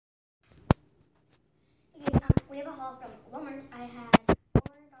we have a haul from Walmart. I had $4.00.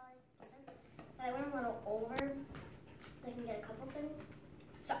 I went a little over so I can get a couple things.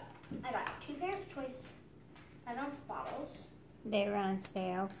 So I got 2 pairs of choice 5-ounce bottles. They were on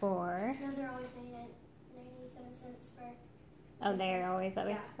sale for. No, they're always 97 cents for. Oh, they're always that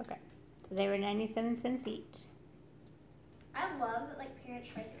way? Yeah. Okay. So they were 97 cents each. I love like Parents'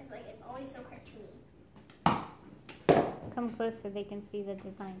 Choice because like it's always so cartoony. Come close so they can see the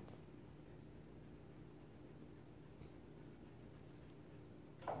designs.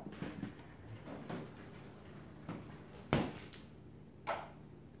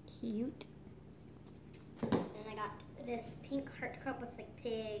 Cute. And I got this pink heart cup with like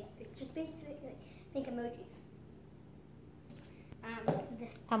pig, just basically like pink emojis.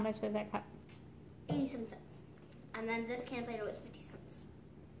 This. How much was that cup? 87 cents. And then this can Play-Doh was 50 cents.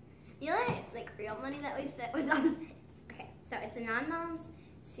 The only like real money that we spent was on this. Okay, so it's a Nom Noms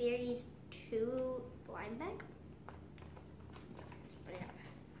Series 2 blind bag. Put it up.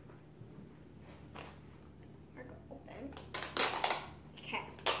 We're gonna open. Okay.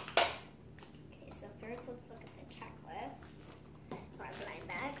 Okay, so first let's look at the checklist. So our blind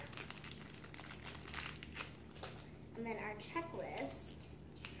bag. And then our checklist.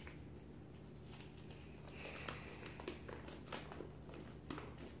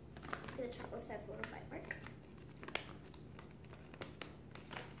 The checklist has a little bite mark.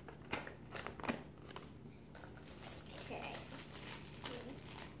 Okay, let's see.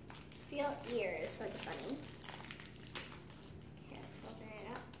 Feel ears, so it's funny. Okay, let's open it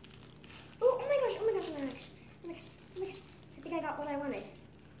up. Oh my gosh, oh my gosh, oh my gosh, oh my gosh, oh my gosh. I think I got what I wanted.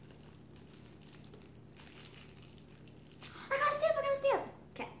 I got a stamp.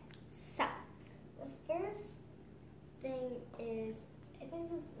 Okay, so the first thing is, I think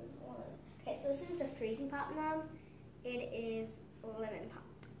this is one. Okay, so this is the Freezing Pop Nom. It is Lemon Pop.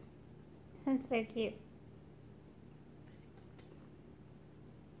 That's so cute.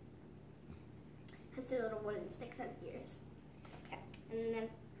 Has the little wooden stick as ears. Okay, and then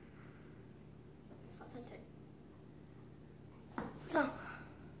it's not scented. So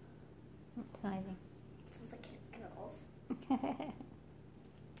That's amazing. it smells like chemicals.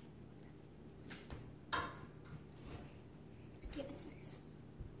 Yeah, it's this.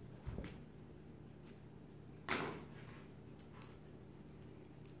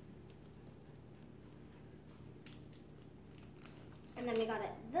 And then we got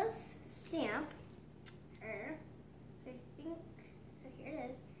this stamp. So I think, so here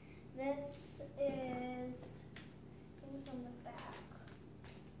it is. This is things on the back.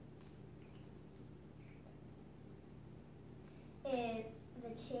 Is the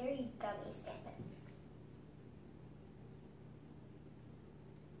cherry gummy stamping.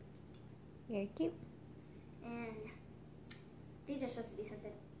 Very cute. And these are supposed to be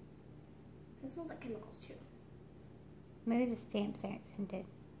scented. This smells like chemicals too. Maybe the stamps aren't scented.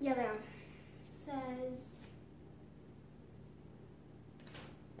 Yeah, they are. Says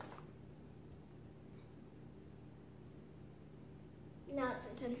not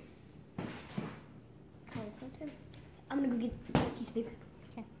scented. Kind of scented. I'm gonna go get a piece of paper.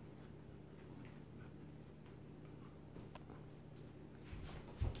 Okay.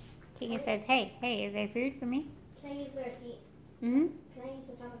 Keegan says, hey, is there food for me? Can I use the receipt? Mm-hmm. Can I use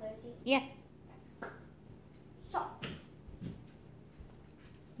the top of the receipt? Yeah. So,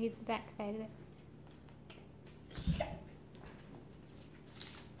 Use the back side of it.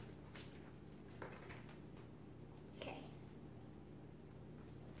 okay.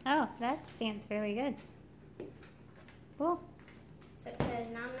 Oh, that stamp's really good. Cool. So it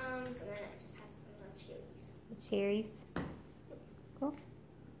says Nom Noms, and then it just has some little cherries. The cherries. Cool.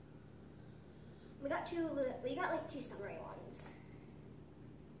 We got like 2 summery ones.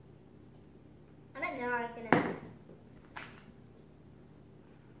 I didn't know I was gonna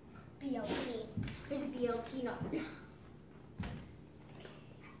BLT. There's a BLT not.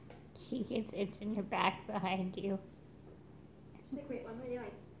 Keegan's itching your back behind you. Like, wait, what am I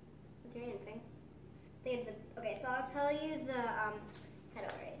doing? I'm doing anything. They have the, okay, so I'll tell you the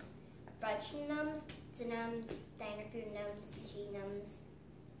categories. Brunch Noms, Pizza Noms, Diner Food Noms, Sushi Noms,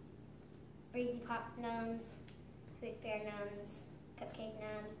 Breezy Pop Noms, Food Fair Noms, Cupcake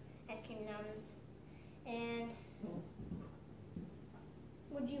Noms, Ice Cream Noms, and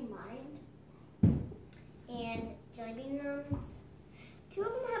Would You Mind? And Jelly Bean Noms. 2 of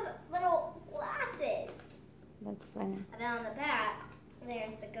them have little glasses. That's funny. And then on the back,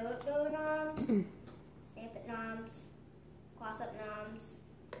 there's the Go Noms, Stamp It Noms, Gloss Up Noms.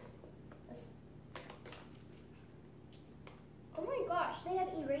 Oh my gosh, they have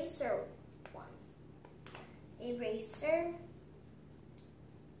eraser ones. Eraser.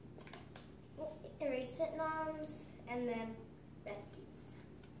 Oh, eraser. Instant Noms, and then Rescues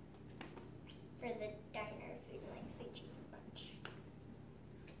for the diner food, like sweet cheese bunch.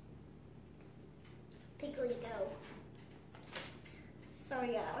 Piggly Go. So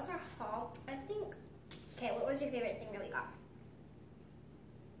yeah, that was our haul. I think. Okay, what was your favorite thing that we got?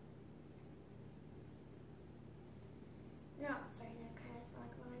 No, sorry, that kind of sound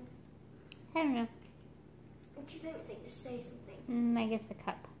like lines. I don't know. What's your favorite thing? Just say something. I guess the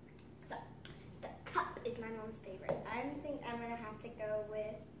cup. So, the cup is my mom's favorite. I think I'm gonna have to go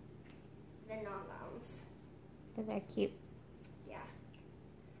with the Nom Noms. Because they're cute. Yeah.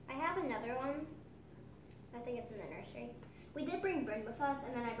 I have another one. I think it's in the nursery. We did bring Bryn with us,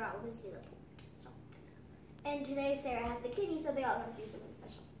 and then I brought Lizzie to the pool. So, and today Sarah had the kitty, so they all got to do something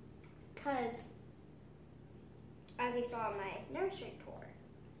special. Because, as you saw on my nursery tour,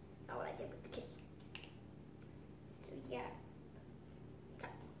 saw what I did with the kitty. So yeah.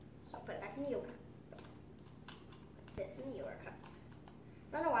 Okay. So I'll put it back in the yogurt. Put this in the yogurt cup.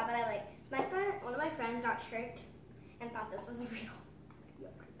 I don't know why, but I like my friend. One of my friends got tricked and thought this was a real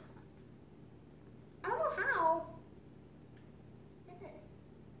yogurt cup. I don't know how. Okay.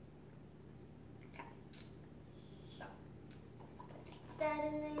 So put that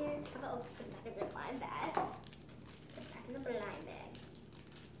in there. How about let's put that in the blind bag? Put that in the blind bag.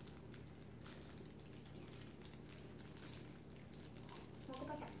 We'll go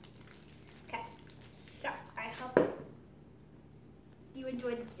back out. Okay. So I hope you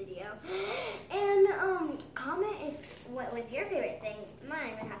enjoyed this video. And comment if what was your favorite thing.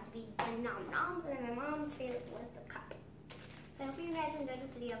 Mine would have to be the Nom Noms, and then my mom's favorite was the cup. So I hope you guys enjoyed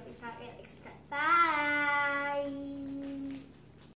this video. Please comment, like, subscribe. Bye.